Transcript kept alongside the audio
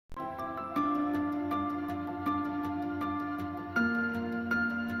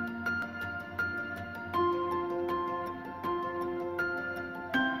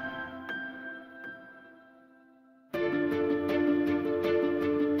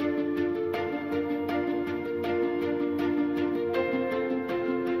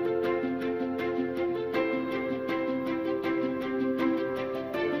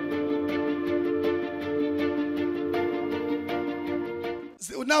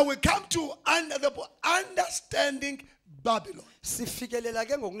Now we come to understanding Babylon. Sifikelela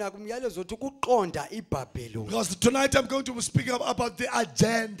ke ngokunaka umyalezo othi ukuqonda iBhabheloni. Because tonight I'm going to be speaking about the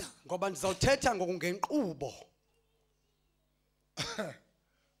agenda Ngoba ndizawuthetha ngokungenqubo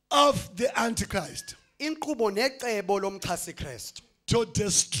of the Antichrist inkqubo necebo lomchasi Kristu to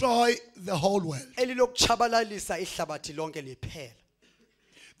destroy the whole world. elilokutshabalalisa ihlabathi lonke liphela.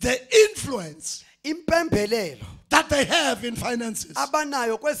 The influence Impembelelo that they have in finances.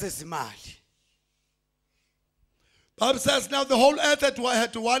 abanayo kwezezimali. Bible says, now the whole earth had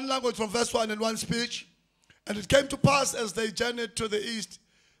one language from verse 1 and one speech. And it came to pass as they journeyed to the east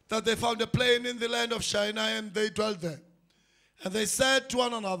that they found a plain in the land of Shinar, and they dwelt there. And they said to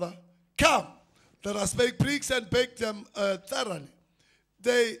one another, come, let us make bricks and bake them thoroughly.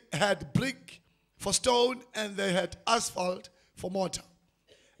 They had brick for stone, and they had asphalt for mortar.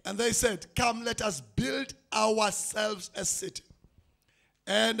 And they said, come, let us build ourselves a city,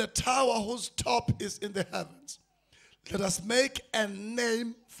 and a tower whose top is in the heavens. Let us make a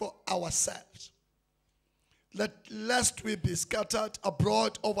name for ourselves, lest we be scattered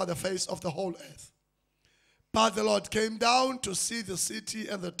abroad over the face of the whole earth. But the Lord came down to see the city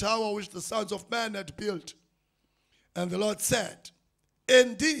and the tower which the sons of man had built. And the Lord said,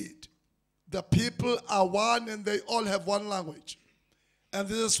 indeed, the people are one, and they all have one language. And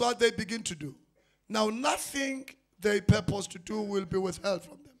this is what they begin to do. Now nothing they purpose to do will be withheld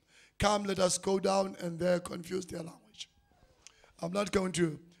from them. Come, let us go down and there confuse their language. I'm not going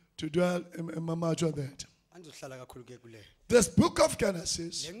to dwell in much on that. This book of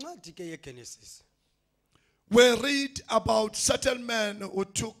Genesis, we read about certain men who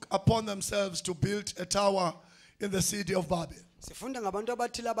took upon themselves to build a tower in the city of Babel.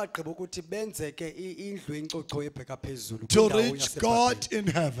 To reach God in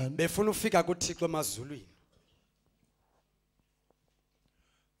heaven.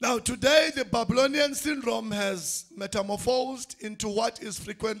 Now today the Babylonian syndrome has metamorphosed into what is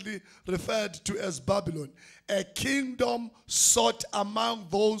frequently referred to as Babylon, a kingdom sought among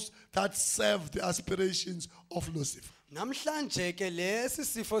those that serve the aspirations of Lucifer. Namhlanje ke lesi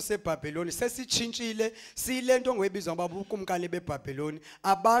sifo seBhabheloni sesitshintshile silento ngoyibizwa ngababukumkani beBhabheloni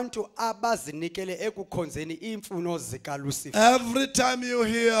abantu abazinikele ekukhonzeni imfuno zika Lucifer. Every time you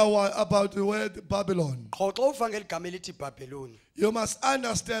hear about the word Babylon, Xoxa uvanga eligama elithi Bhabheloni, you must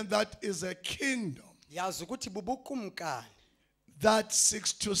understand that is a kingdom yazi ukuthi bubukumkani that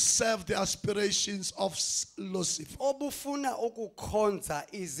seeks to serve the aspirations of Lucifer. obufuna ukukhonza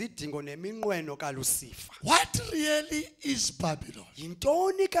izidingo neminqweno kaLucifer. What really is Babylon?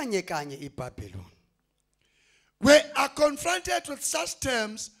 Yintoni kanye kanye iBhabheloni? We are confronted with such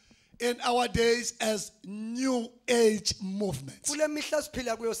terms in our days as New Age movements. Kule mihla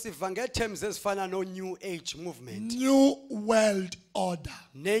siphila kuyo siva ngeterms ezifana no New Age movement, New World Order,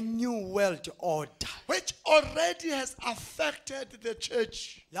 ne-New World Order. which already has affected the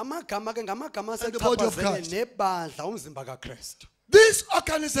church. Lamagama ke ngamagama And the body of asechaphazele Christ. nebandla umzimba kaKristu. These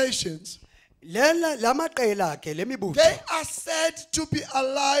organizations, Lamaqela ke lemibutho they are said to be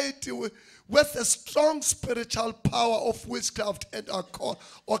allied with a strong spiritual power of witchcraft and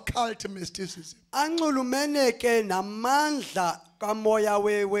occult mysticism. anxulumene ke namandla kamoya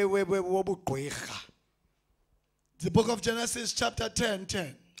wobugqwirha. The book of Genesis chapter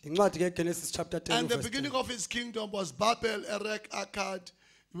 10:10. Incwadi ke Genesis chapter 10 And the verse beginning 10. of his kingdom was Babel, Erech, Akkad,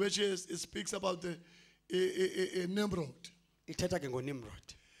 which is, it speaks about the Nimrod. Ithetha ke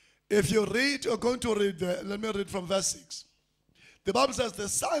ngoNimrod. If you read, you're going to read, let me read from verse 6. The Bible says the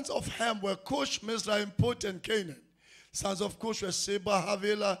sons of Ham were Cush, Mizraim, Put, and Canaan. Sons of Cush were Sheba,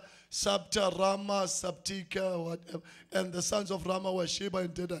 Havilah, Sabta, Rama, Sabtika, whatever. And the sons of Rama were Sheba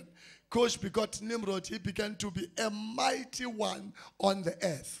and Dedan. Cush begot Nimrod. He began to be a mighty one on the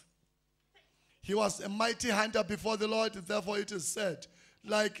earth. He was a mighty hunter before the Lord. Therefore it is said,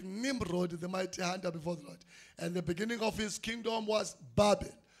 like Nimrod, the mighty hunter before the Lord. And the beginning of his kingdom was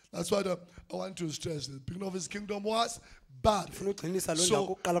Babel. That's what I want to stress. The beginning of his kingdom was Babel. So,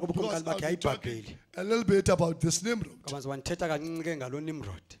 because I'll be talking a little bit about this Nimrod.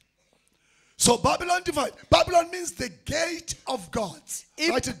 So Babylon divide. Babylon means the gate of gods.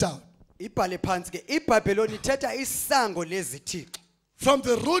 Write it down. From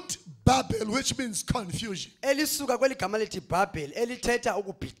the root Babel, which means confusion.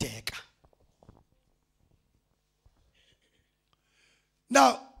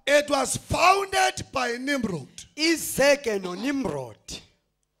 Now, it was founded by Nimrod. That's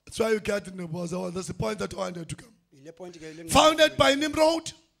why you get the Nimrod. That's the point that I wanted to come. Founded by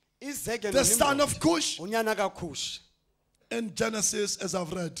Nimrod, the son of Cush. in Genesis as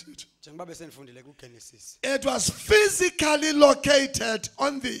I've read it. njengoba besenifundile kuGenesis. It was physically located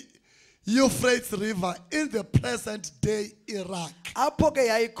on the Euphrates River in the present day Iraq. Apho ke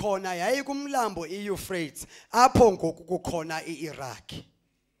yayikhona yayikumlambo iEuphrates apho ngoku kukhona iIraq.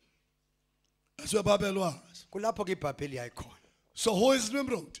 That's where Babel was. Kulapho ke iBhabheli yayikhona. So who is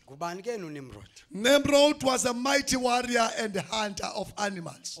Nimrod? Kubani ke uNimrod? Nimrod was a mighty warrior and hunter of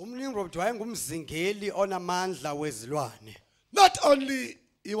animals. UNimrod wayengumzingeli onamandla wezilwane. Not only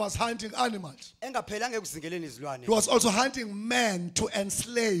he was hunting animals, Engaphelanga ekuzingeleni izilwane. he was also hunting men to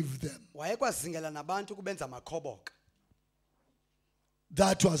enslave them. Wayekwazingela nabantu kubenza amakhoboka.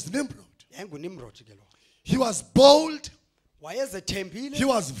 That was Nimrod. YayinguNimrod ke lo. He was bold, Wayezethembile he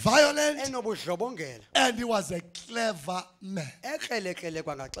was violent, enobudlobongela. and he was a clever man. Ekrelekrele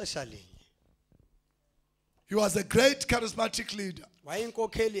kwangaxesha linye. He was a great charismatic leader.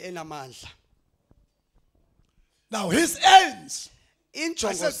 Wayinkokheli enamandla. Now his aims, I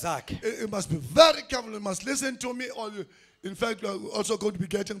Injongo said, zakhe. you must be very careful, you must listen to me, or in fact, you are also going to be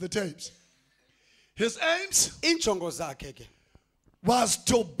getting the tapes. His aims Injongo zakhe ke. was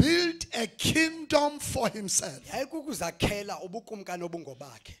to build a kingdom for himself. Yayikukuzakhela ubukumkani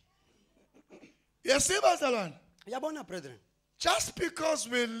obungobakhe. Yes, see, bazalwane, Yabona brethren. just because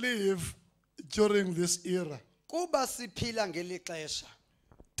we live during this era Kuba siphila ngeli xesha.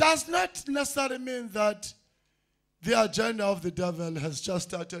 does not necessarily mean that the agenda of the devil has just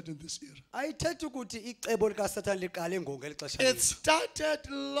started in this era. Ayithethi ukuthi icebo likaSathane liqale ngongeli xesha. It started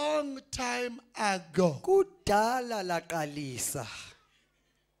long time ago. Kudala laqalisa.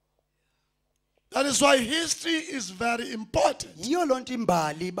 That is why history is very important. Yiyo lonto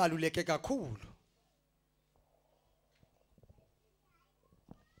imbali ibaluleke kakhulu.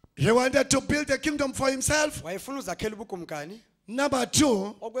 He wanted to build a kingdom for himself. Wayefuna uzakhela ubukumkani. Number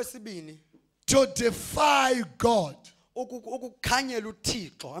two, Okwesibini, to defy God, ukukhanyela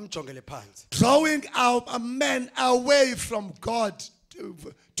uThixo amjongele phansi. drawing out a man away from God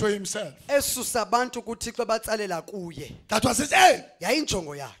to himself. Esusa abantu kuThixo batsalela kuye. That was his aim.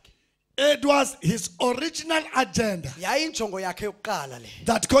 Yayinjongo yakhe. It was his original agenda Yayinjongo yakhe yokuqala le.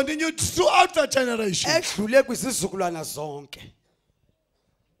 that continued throughout the generation. Edlule kwizizukulwana zonke.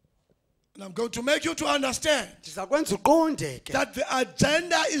 And I'm going to make you to understand Ndizakwenza uqonde ke that the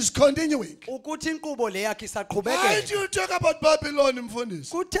agenda is continuing. ukuthi inkqubo le yakhe Why isaqhubekeka. do you talk about Babylon, Mfundisi?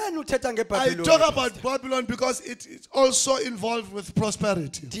 Kutheni uthetha I ngeBhabhiloni? talk about Babylon because it is also involved with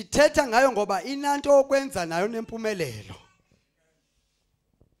prosperity. Ndithetha ngayo ngoba inanto okwenza nayo nempumelelo.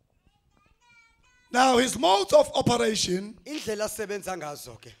 Now his mode of operation, Indlela asebenza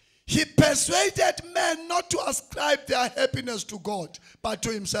ngazo ke. he persuaded men not to ascribe their happiness to God, but to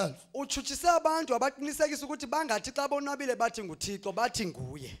himself. Utshutshise abantu abaqinisekisa ukuthi bangathi xa bonwabile bathi nguThixo bathi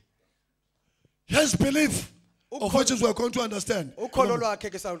nguye. His belief, of which is we're going to understand. Ukholo lwakhe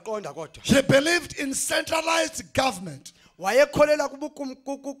ke sawuqonda kodwa. He believed in centralized government, Wayekholela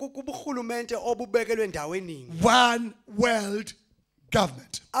kuburhulumente obubekelwe ndaweni ninye. one world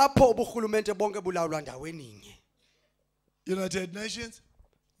government. Apho uburhulumente bonke bulawulwa ndaweni ninye. United Nations,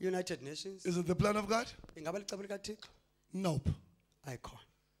 United Nations. is it the plan of God? Ingaba licebo likaThixo? Nope. Ayikhona.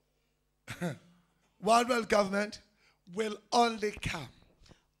 One world government will only come.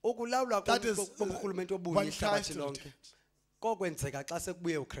 Ukulawulwa That is, koburhulumente obunye when ihlabathi Christ lonke. Kokwenzeka xa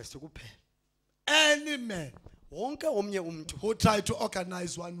sekubuye uKristu kuphela. Any man Wonke omnye umuntu who tried to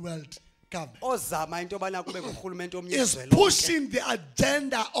organize one world government ozama into yobana kube ngurhulumente omnye is izwe lonke. pushing the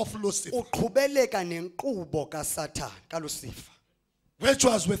agenda of Lucifer, Uqhubeleka nenkqubo kaSathane kaLucifer. which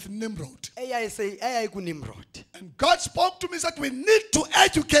was with Nimrod. EyayikuNimrod. And God spoke to me and said, we need to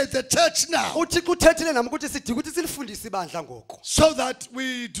educate the church now uThixo uthethile nami ukuthi sidinga ukuthi silifundise ibandla ngoku. so that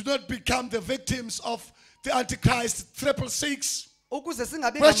we do not become the victims of the Antichrist 666. Ukuze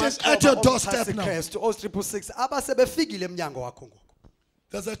singabi Which is at your doorstep now. Kristu o666 abasebefikile emnyango wakho ngoku.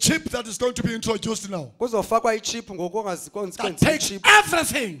 There's a chip that is going to be introduced now Kuzofakwa ichip ngoku that ongazikwenzi takes ichip.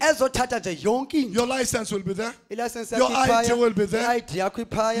 everything. Ezothatha nje yonke into. Your license will be there. Ilicense Your yakho ID will be iphaya. there. ID yakho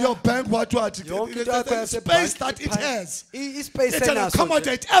iphaya. Your bank, what. Yonke into yakho The space yasebhanki that it iphaya. has. Ispace It can enaso nje.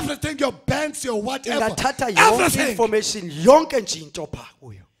 accommodate everything, your banks, your whatever. Ingathatha yonke Everything. information yonke nje into pha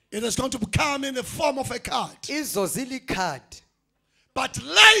kuyo. It is going to come in the form of a card. Izozile ikhadi. But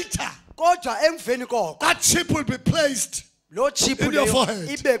later, Kodwa emveni koko that chip will be placed. lo chip In your leyo forehead.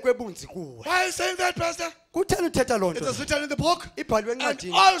 ibekwe bunzi kuwe. Why are you saying that, Pastor? Kutheni uthetha lonto? It is written in the book. Ibhaliwe And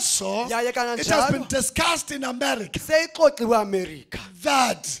encwadini. also, Yaye it has kananjalo. been discussed in America Seyixoxiwe eAmerica.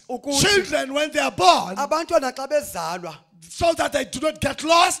 that Ukuthi- children, when they are born, Abantwana xa bezalwa so that they do not get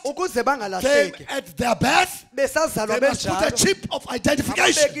lost. ukuze Then bangalahleki at their birth, besazalwa they must put a benjalo chip of ababeka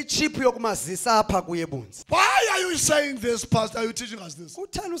identification. ichip yokumazisa apha kuye bunzi. Why are you saying this, Pastor? Are you teaching us this?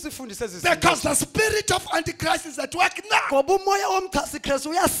 Kuthani usifundise ezi Because zinto? the spirit of Antichrist is at work now. Ngoba umoya womchasi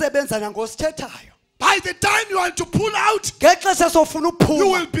uyasebenza nangosithethayo. By the time you want to pull out, Ngexesha sofuna you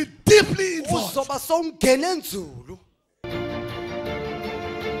uphuma will be deeply involved. uzoba sowungene nzulu.